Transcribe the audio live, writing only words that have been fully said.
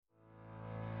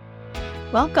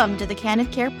Welcome to the Candid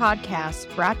Care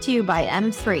Podcast, brought to you by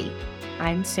M3.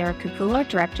 I'm Sarah Kukula,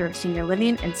 Director of Senior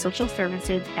Living and Social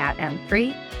Services at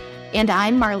M3. And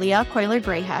I'm Marlia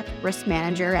Coiler-Grayheck, Risk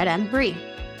Manager at M3.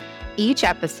 Each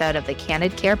episode of the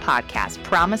Candid Care Podcast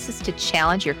promises to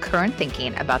challenge your current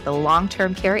thinking about the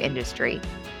long-term care industry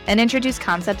and introduce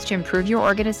concepts to improve your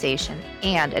organization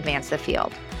and advance the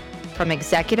field. From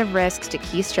executive risks to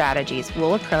key strategies,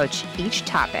 we'll approach each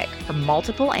topic from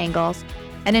multiple angles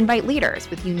and invite leaders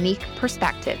with unique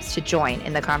perspectives to join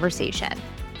in the conversation.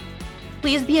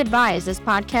 Please be advised, this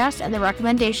podcast and the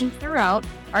recommendations throughout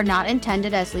are not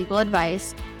intended as legal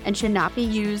advice and should not be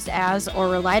used as or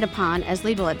relied upon as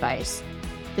legal advice.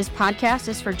 This podcast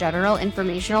is for general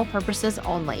informational purposes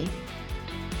only.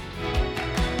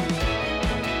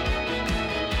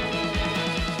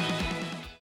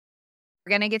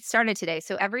 We're going to get started today.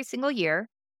 So every single year,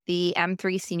 the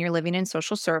M3 Senior Living and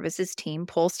Social Services team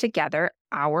pulls together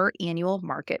our annual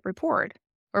market report,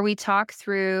 where we talk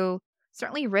through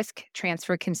certainly risk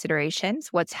transfer considerations,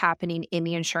 what's happening in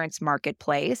the insurance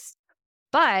marketplace.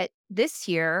 But this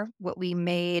year, what we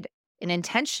made an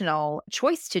intentional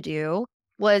choice to do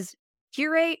was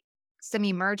curate some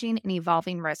emerging and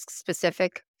evolving risks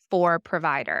specific for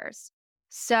providers.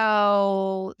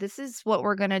 So this is what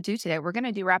we're going to do today. We're going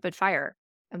to do rapid fire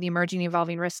of the emerging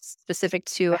evolving risks specific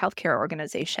to healthcare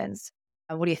organizations.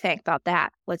 What do you think about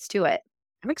that? Let's do it.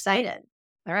 I'm excited.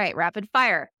 All right, rapid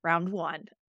fire, round one.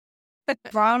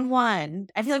 Round one.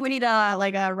 I feel like we need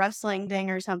a wrestling thing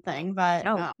or something, but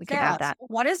we could have that.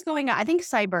 What is going on? I think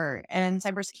cyber and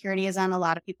cybersecurity is on a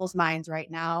lot of people's minds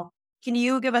right now. Can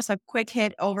you give us a quick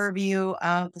hit overview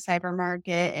of the cyber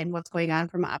market and what's going on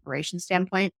from an operations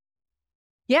standpoint?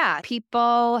 Yeah,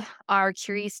 people are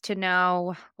curious to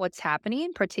know what's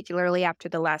happening, particularly after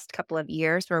the last couple of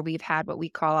years where we've had what we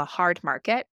call a hard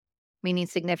market, meaning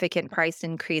significant price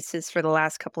increases for the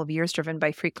last couple of years driven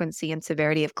by frequency and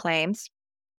severity of claims.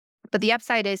 But the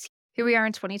upside is here we are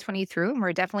in 2023, and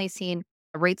we're definitely seeing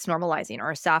rates normalizing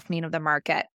or a softening of the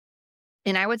market.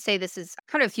 And I would say this is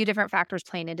kind of a few different factors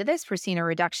playing into this. We're seeing a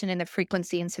reduction in the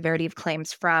frequency and severity of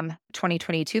claims from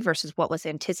 2022 versus what was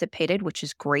anticipated, which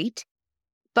is great.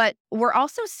 But we're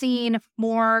also seeing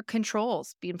more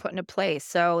controls being put into place.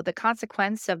 So the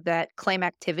consequence of that claim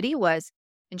activity was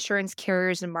insurance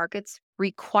carriers and markets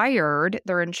required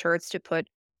their insureds to put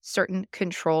certain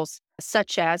controls,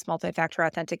 such as multi-factor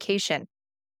authentication,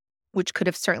 which could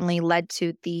have certainly led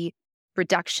to the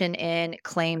reduction in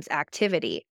claims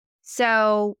activity.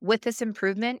 So with this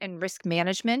improvement in risk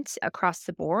management across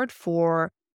the board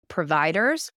for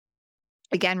providers,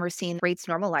 again, we're seeing rates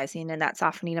normalizing and that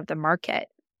softening of the market.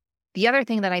 The other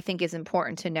thing that I think is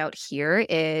important to note here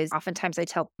is oftentimes I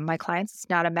tell my clients it's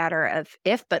not a matter of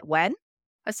if, but when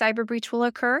a cyber breach will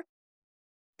occur.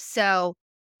 So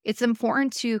it's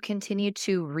important to continue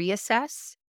to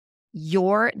reassess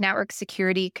your network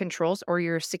security controls or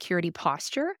your security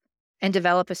posture and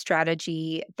develop a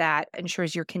strategy that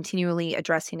ensures you're continually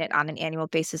addressing it on an annual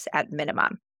basis at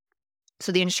minimum.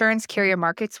 So the insurance carrier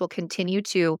markets will continue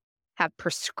to have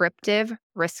prescriptive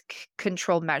risk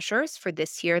control measures for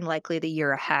this year and likely the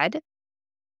year ahead.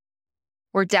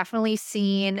 We're definitely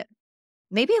seeing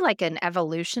maybe like an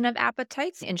evolution of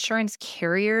appetites. Insurance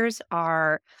carriers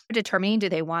are determining, do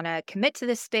they want to commit to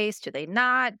this space? Do they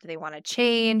not? Do they want to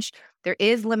change? There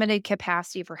is limited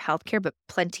capacity for healthcare, but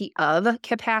plenty of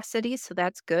capacity. So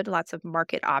that's good. Lots of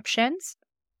market options.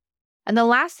 And the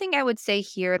last thing I would say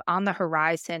here on the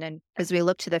horizon and as we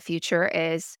look to the future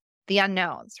is the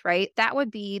unknowns, right? That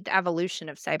would be the evolution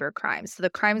of cyber crimes. So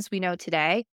the crimes we know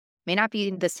today may not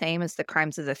be the same as the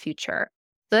crimes of the future.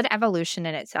 So that evolution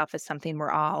in itself is something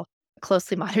we're all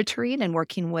closely monitoring and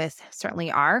working with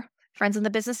certainly our friends in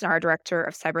the business and our director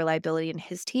of cyber liability and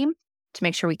his team to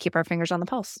make sure we keep our fingers on the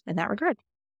pulse in that regard.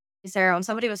 Sarah, when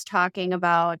somebody was talking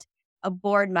about a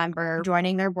board member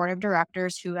joining their board of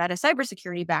directors who had a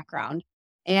cybersecurity background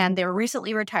and they were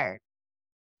recently retired,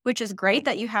 which is great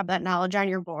that you have that knowledge on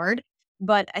your board.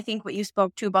 But I think what you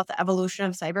spoke to about the evolution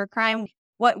of cybercrime,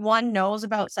 what one knows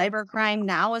about cybercrime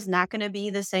now is not going to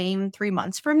be the same 3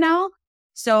 months from now.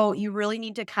 So you really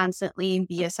need to constantly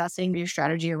be assessing your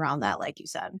strategy around that, like you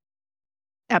said.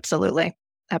 Absolutely.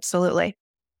 Absolutely.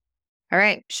 All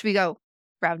right. Should we go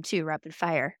round two, rapid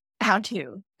fire? Round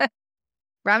two.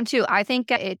 Round two. I think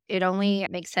it only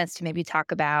makes sense to maybe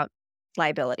talk about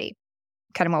liability,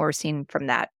 kind of what we're seeing from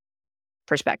that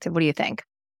perspective. What do you think?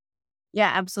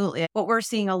 Yeah, absolutely. What we're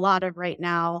seeing a lot of right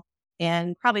now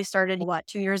and probably started,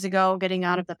 2 years ago, getting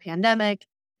out of the pandemic.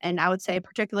 And I would say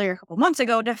particularly a couple months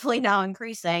ago, definitely now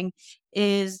increasing,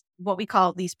 is what we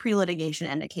call these pre-litigation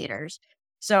indicators.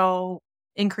 So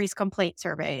increased complaint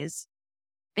surveys,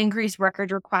 increased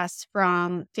record requests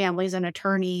from families and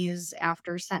attorneys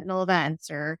after sentinel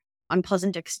events or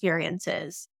unpleasant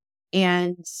experiences.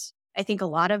 And I think a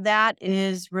lot of that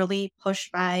is really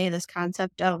pushed by this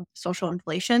concept of social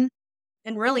inflation.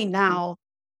 And really now,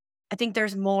 I think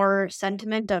there's more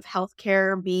sentiment of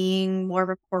healthcare being more of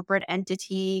a corporate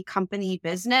entity, company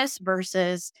business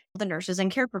versus the nurses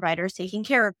and care providers taking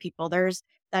care of people. There's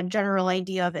that general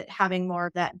idea of it having more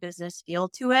of that business feel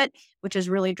to it, which is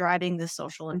really driving the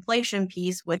social inflation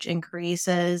piece, which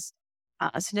increases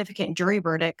significant jury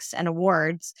verdicts and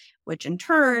awards, which in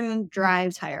turn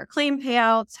drives higher claim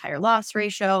payouts, higher loss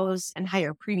ratios, and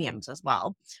higher premiums as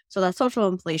well. So that social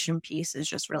inflation piece is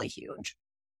just really huge.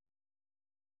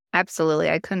 Absolutely.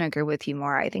 I couldn't agree with you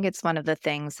more. I think it's one of the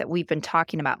things that we've been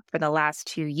talking about for the last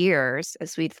 2 years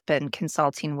as we've been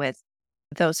consulting with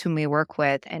those whom we work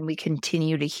with. And we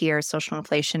continue to hear social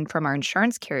inflation from our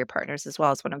insurance carrier partners as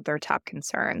well as one of their top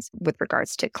concerns with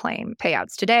regards to claim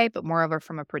payouts today, but moreover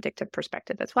from a predictive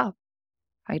perspective as well.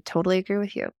 I totally agree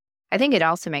with you. I think it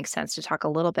also makes sense to talk a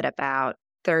little bit about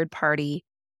third party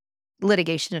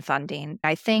litigation and funding.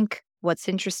 I think what's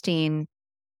interesting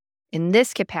in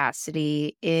this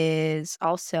capacity is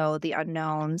also the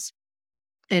unknowns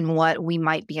in what we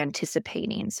might be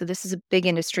anticipating. So, this is a big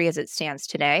industry as it stands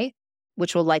today,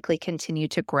 which will likely continue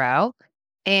to grow.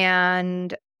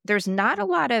 And there's not a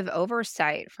lot of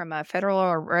oversight from a federal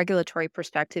or regulatory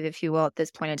perspective, if you will, at this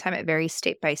point in time. It varies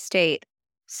state by state.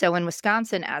 So, in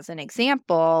Wisconsin, as an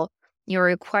example, you're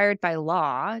required by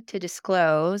law to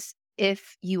disclose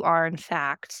if you are, in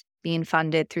fact, being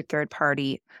funded through third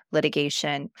party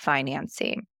litigation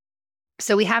financing.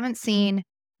 So, we haven't seen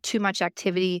too much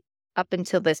activity up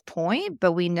until this point,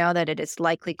 but we know that it is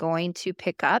likely going to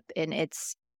pick up in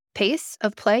its pace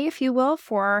of play, if you will,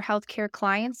 for our healthcare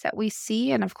clients that we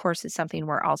see. And of course, it's something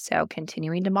we're also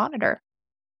continuing to monitor.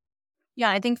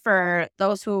 Yeah, I think for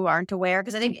those who aren't aware,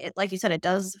 because I think, like you said, it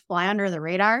does fly under the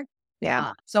radar.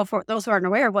 Yeah. So for those who aren't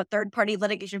aware of what third-party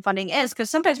litigation funding is, because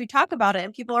sometimes we talk about it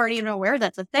and people aren't even aware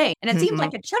that's a thing. And it seems Mhm.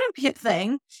 like it shouldn't be a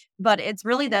thing, but it's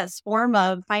really this form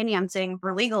of financing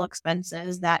for legal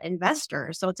expenses that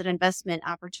investors, so it's an investment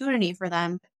opportunity for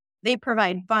them. They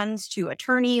provide funds to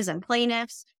attorneys and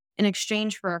plaintiffs in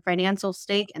exchange for a financial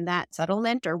stake in that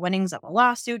settlement or winnings of a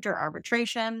lawsuit or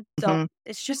arbitration. So Mhm.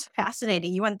 it's just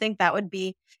fascinating. You wouldn't think that would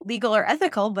be legal or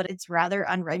ethical, but it's rather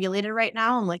unregulated right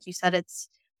now. And like you said, it's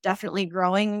definitely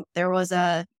growing. There was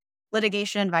a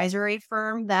litigation advisory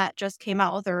firm that just came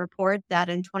out with a report that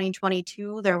in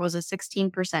 2022, there was a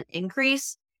 16%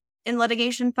 increase in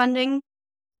litigation funding,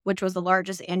 which was the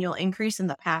largest annual increase in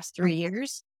the past 3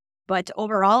 years. But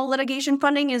overall, litigation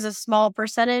funding is a small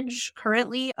percentage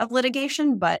currently of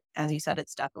litigation. But as you said,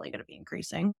 it's definitely going to be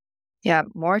increasing. Yeah.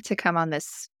 More to come on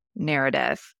this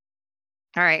narrative.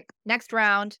 All right. Next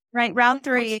round. Right. Round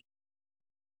three.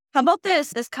 How about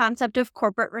this concept of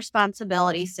corporate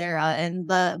responsibility, Sarah, and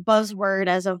the buzzword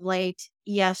as of late,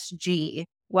 ESG?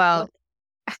 Well,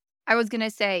 What I was going to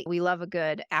say we love a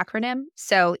good acronym.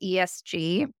 So,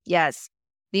 ESG, yes,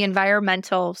 the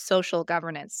environmental social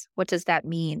governance. What does that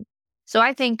mean? So,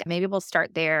 I think maybe we'll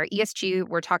start there. ESG,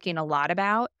 we're talking a lot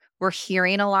about, we're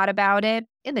hearing a lot about it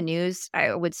in the news.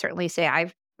 I would certainly say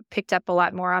I've picked up a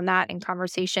lot more on that in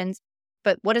conversations.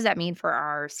 But what does that mean for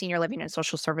our senior living and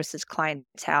social services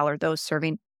clientele or those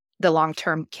serving the long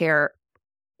term care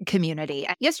community?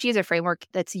 ESG is a framework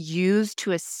that's used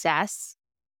to assess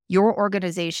your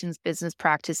organization's business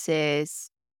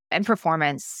practices and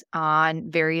performance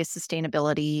on various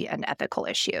sustainability and ethical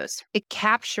issues. It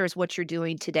captures what you're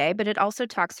doing today, but it also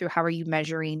talks through how are you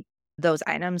measuring those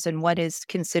items and what is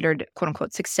considered quote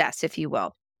unquote success, if you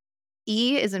will.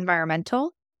 E is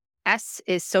environmental, S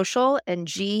is social, and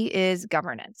G is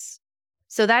governance.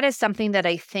 So that is something that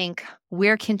I think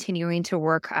we're continuing to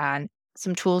work on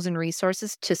some tools and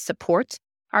resources to support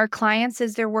our clients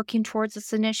as they're working towards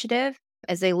this initiative,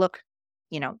 as they look,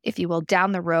 if you will,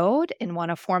 down the road and want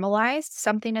to formalize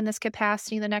something in this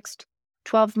capacity in the next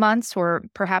 12 months or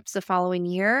perhaps the following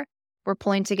year. We're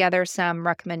pulling together some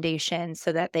recommendations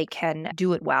so that they can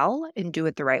do it well and do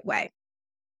it the right way.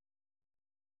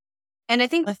 And I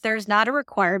think if there's not a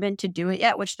requirement to do it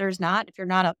yet, which there's not, if you're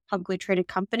not a publicly traded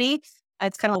company,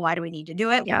 it's kind of why do we need to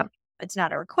do it? Yeah. It's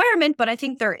not a requirement, but I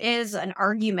think there is an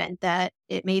argument that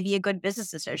it may be a good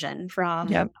business decision from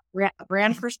Yep. a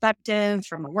brand perspective,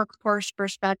 from a workforce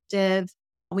perspective.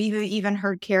 We've even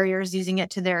heard carriers using it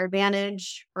to their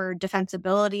advantage for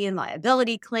defensibility and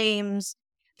liability claims.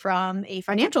 From a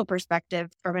financial perspective,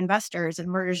 from investors and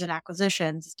mergers and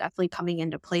acquisitions, it's definitely coming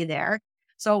into play there.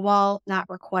 So while not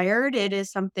required, it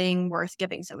is something worth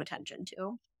giving some attention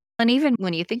to. And even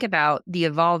when you think about the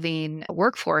evolving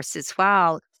workforce as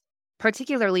well,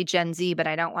 particularly Gen Z, but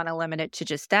I don't want to limit it to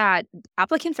just that,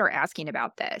 applicants are asking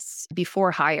about this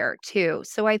before hire too.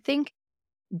 So I think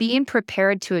being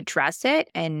prepared to address it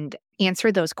and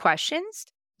answer those questions,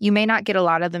 you may not get a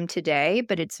lot of them today,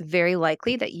 but it's very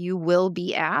likely that you will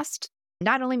be asked,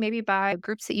 not only maybe by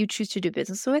groups that you choose to do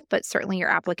business with, but certainly your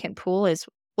applicant pool is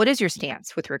what is your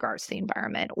stance with regards to the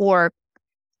environment? Or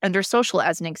under social,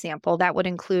 as an example, that would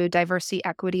include diversity,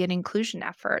 equity, and inclusion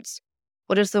efforts.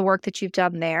 What is the work that you've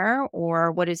done there?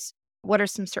 Or what are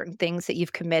some certain things that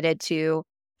you've committed to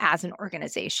as an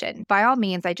organization? By all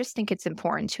means, I just think it's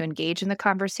important to engage in the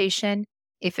conversation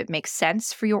if it makes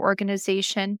sense for your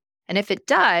organization. And if it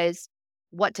does,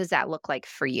 what does that look like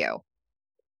for you?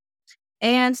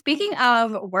 And speaking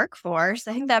of workforce,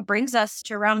 I think that brings us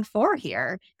to round 4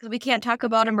 here, because we can't talk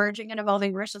about emerging and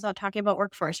evolving risks without talking about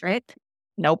workforce, right?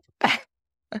 Nope.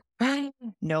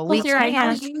 No, we Well, Sarah, I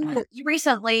know can't. you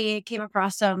recently came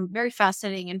across some very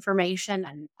fascinating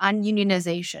information on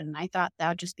unionization. I thought that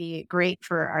would just be great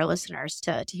for our listeners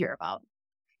to hear about.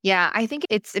 Yeah, I think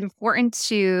it's important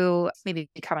to maybe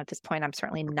come at this point. I'm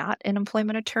certainly not an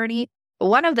employment attorney. But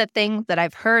one of the things that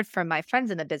I've heard from my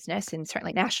friends in the business and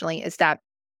certainly nationally is that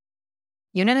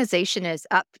unionization is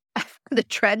up. The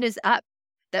trend is up,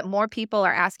 that more people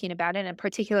are asking about it. And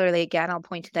particularly, again, I'll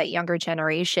point to that younger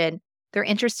generation. They're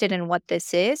interested in what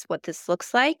this is, what this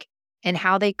looks like, and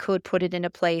how they could put it into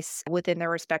place within their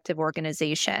respective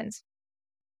organizations.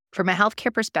 From a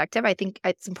healthcare perspective, I think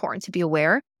it's important to be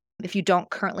aware if you don't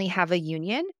currently have a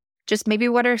union, just maybe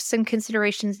what are some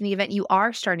considerations in the event you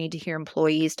are starting to hear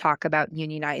employees talk about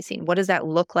unionizing? What does that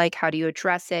look like? How do you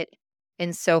address it?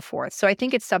 And so forth. So I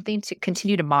think it's something to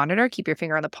continue to monitor, keep your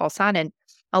finger on the pulse on. And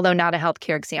although not a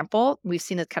healthcare example, we've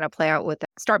seen this kind of play out with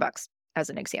Starbucks as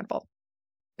an example.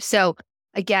 So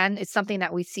again, it's something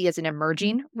that we see as an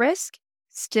emerging risk.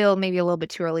 Still, maybe a little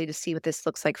bit too early to see what this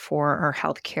looks like for our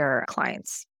healthcare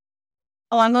clients.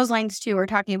 Along those lines, too, we're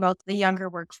talking about the younger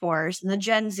workforce and the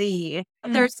Gen Z.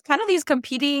 There's kind of these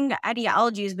competing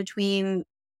ideologies between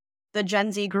the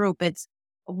Gen Z group. It's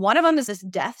one of them is this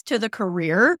death to the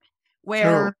career,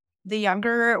 where the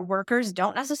younger workers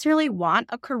don't necessarily want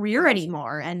a career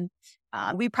anymore. And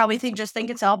we probably think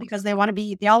it's all because they all want to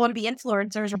be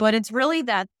influencers, but it's really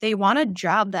that they want a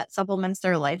job that supplements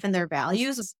their life and their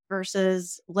values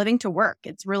versus living to work.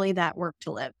 It's really that work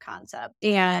to live concept.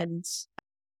 And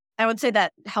I would say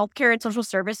that healthcare and social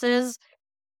services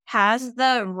has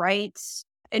the right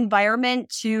environment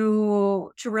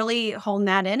to really hone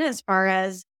that in as far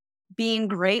as being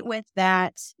great with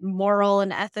that moral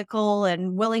and ethical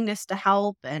and willingness to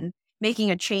help and making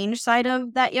a change side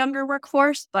of that younger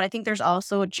workforce. But I think there's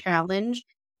also a challenge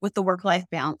with the work-life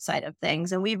balance side of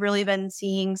things. And we've really been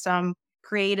seeing some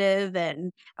creative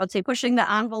and I would say pushing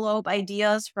the envelope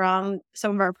ideas from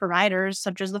some of our providers,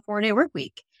 such as the 4-day work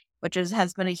week, which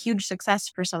has been a huge success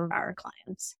for some of our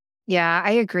clients. Yeah,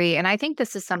 I agree. And I think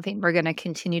this is something we're going to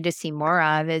continue to see more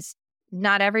of is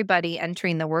not everybody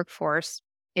entering the workforce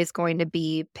is going to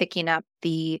be picking up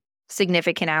the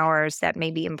significant hours that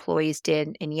maybe employees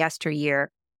did in yesteryear.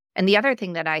 And the other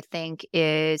thing that I think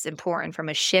is important from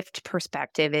a shift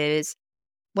perspective is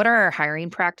what are our hiring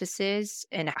practices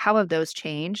and how have those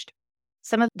changed?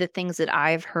 Some of the things that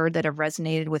I've heard that have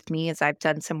resonated with me as I've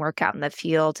done some work out in the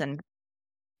field and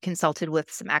consulted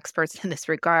with some experts in this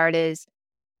regard is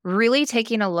really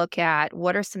taking a look at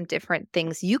what are some different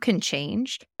things you can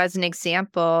change. As an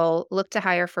example, look to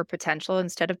hire for potential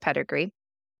instead of pedigree.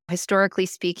 Historically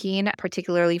speaking,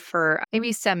 particularly for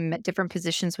maybe some different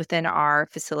positions within our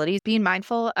facilities, being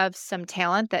mindful of some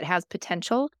talent that has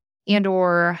potential and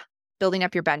or building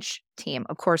up your bench team.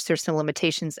 Of course, there's some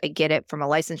limitations. I get it from a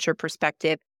licensure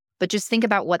perspective, but just think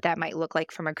about what that might look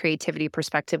like from a creativity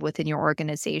perspective within your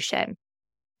organization.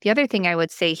 The other thing I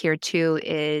would say here too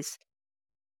is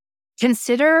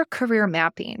consider career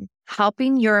mapping,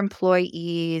 helping your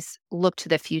employees look to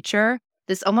the future.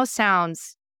 This almost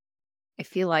sounds, I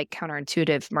feel like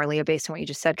counterintuitive, Marlia, based on what you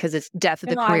just said, because it's death of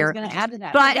the I career. was going to add to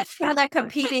that. But it's kind of that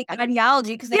competing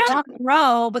ideology because they want to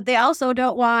grow, but they also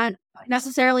don't want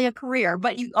necessarily a career.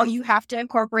 But you have to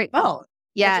incorporate both.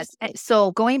 Yes.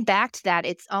 So going back to that,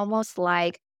 it's almost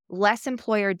like less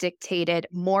employer dictated,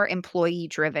 more employee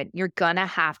driven. You're going to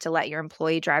have to let your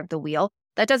employee drive the wheel.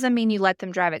 That doesn't mean you let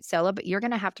them drive it solo, but you're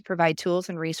going to have to provide tools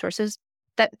and resources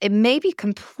that it may be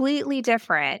completely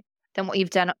different than what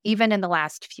you've done even in the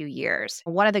last few years.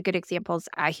 One of the good examples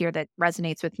I hear that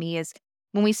resonates with me is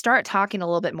when we start talking a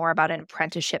little bit more about an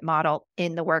apprenticeship model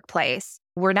in the workplace,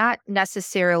 we're not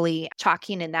necessarily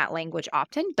talking in that language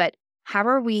often, but how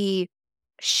are we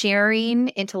sharing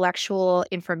intellectual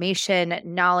information,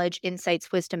 knowledge,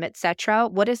 insights, wisdom, etc.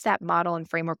 What does that model and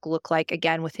framework look like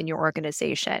again within your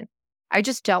organization? I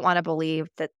just don't want to believe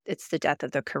that it's the death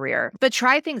of the career. But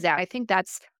try things out. I think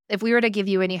that's, if we were to give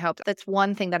you any hope, that's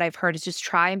one thing that I've heard is just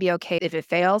try and be okay if it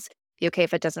fails, be okay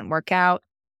if it doesn't work out,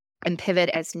 and pivot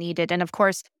as needed. And of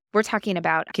course, we're talking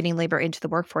about getting labor into the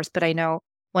workforce, but I know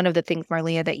one of the things,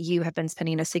 Marlia, that you have been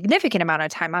spending a significant amount of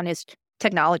time on is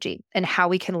technology and how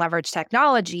we can leverage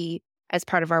technology as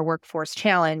part of our workforce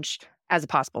challenge as a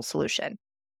possible solution.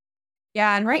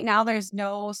 Yeah, and right now there's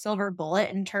no silver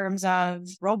bullet in terms of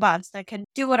robots that can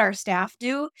do what our staff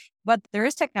do, but there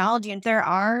is technology and there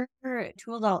are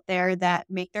tools out there that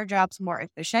make their jobs more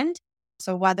efficient.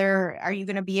 So whether are you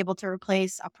going to be able to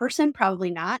replace a person?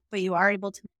 Probably not, but you are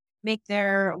able to make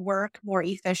their work more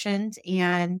efficient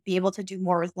and be able to do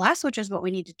more with less, which is what we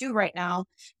need to do right now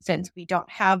since we don't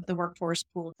have the workforce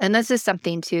pool. And this is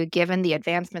something too, given the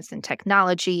advancements in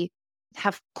technology,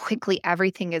 how quickly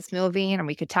everything is moving. And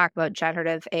we could talk about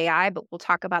generative AI, but we'll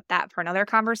talk about that for another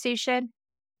conversation.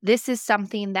 This is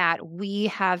something that we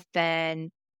have been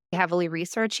heavily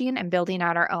researching and building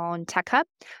out our own tech hub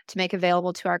to make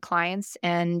available to our clients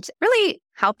and really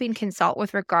helping consult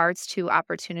with regards to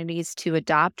opportunities to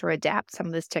adopt or adapt some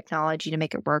of this technology to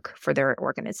make it work for their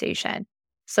organization.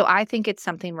 So I think it's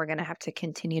something we're going to have to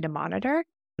continue to monitor.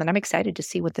 And I'm excited to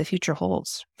see what the future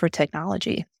holds for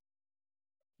technology.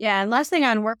 Yeah, and last thing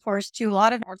on workforce too, a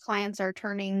lot of our clients are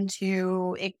turning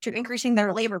to increasing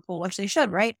their labor pool, which they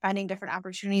should, right? Finding different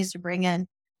opportunities to bring in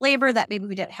labor that maybe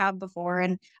we didn't have before.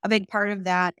 And a big part of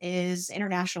that is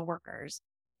international workers.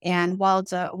 And while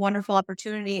it's a wonderful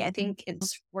opportunity, I think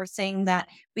it's worth saying that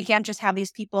we can't just have these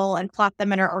people and plop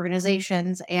them in our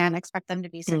organizations and expect them to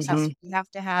be successful. We have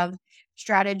to have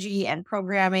strategy and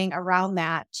programming around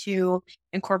that to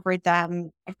incorporate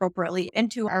them appropriately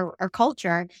into our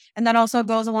culture. And that also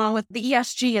goes along with the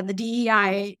ESG and the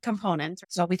DEI components.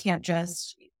 So we can't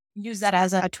just use that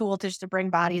as a tool to just to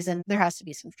bring bodies in. There has to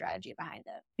be some strategy behind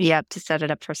it. Yep, to set it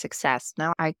up for success.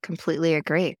 No, I completely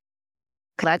agree.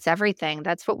 That's everything.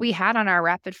 That's what we had on our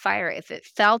rapid fire. If it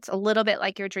felt a little bit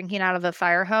like you're drinking out of a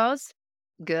fire hose,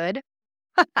 good.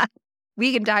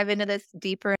 We can dive into this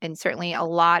deeper and certainly a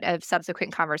lot of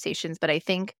subsequent conversations. But I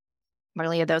think,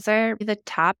 Marlia, those are the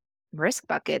top risk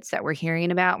buckets that we're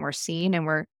hearing about and we're seeing and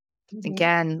we're,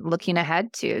 again, looking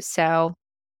ahead to. So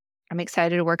I'm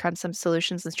excited to work on some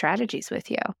solutions and strategies with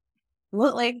you.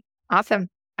 Absolutely. Awesome.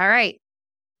 All right.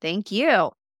 Thank you.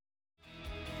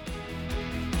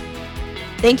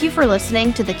 Thank you for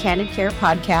listening to the Candid Care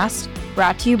podcast,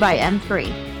 brought to you by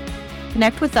N3.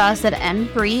 Connect with us at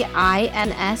n3ins.com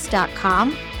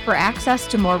for access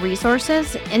to more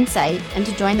resources, insight, and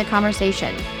to join the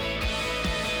conversation.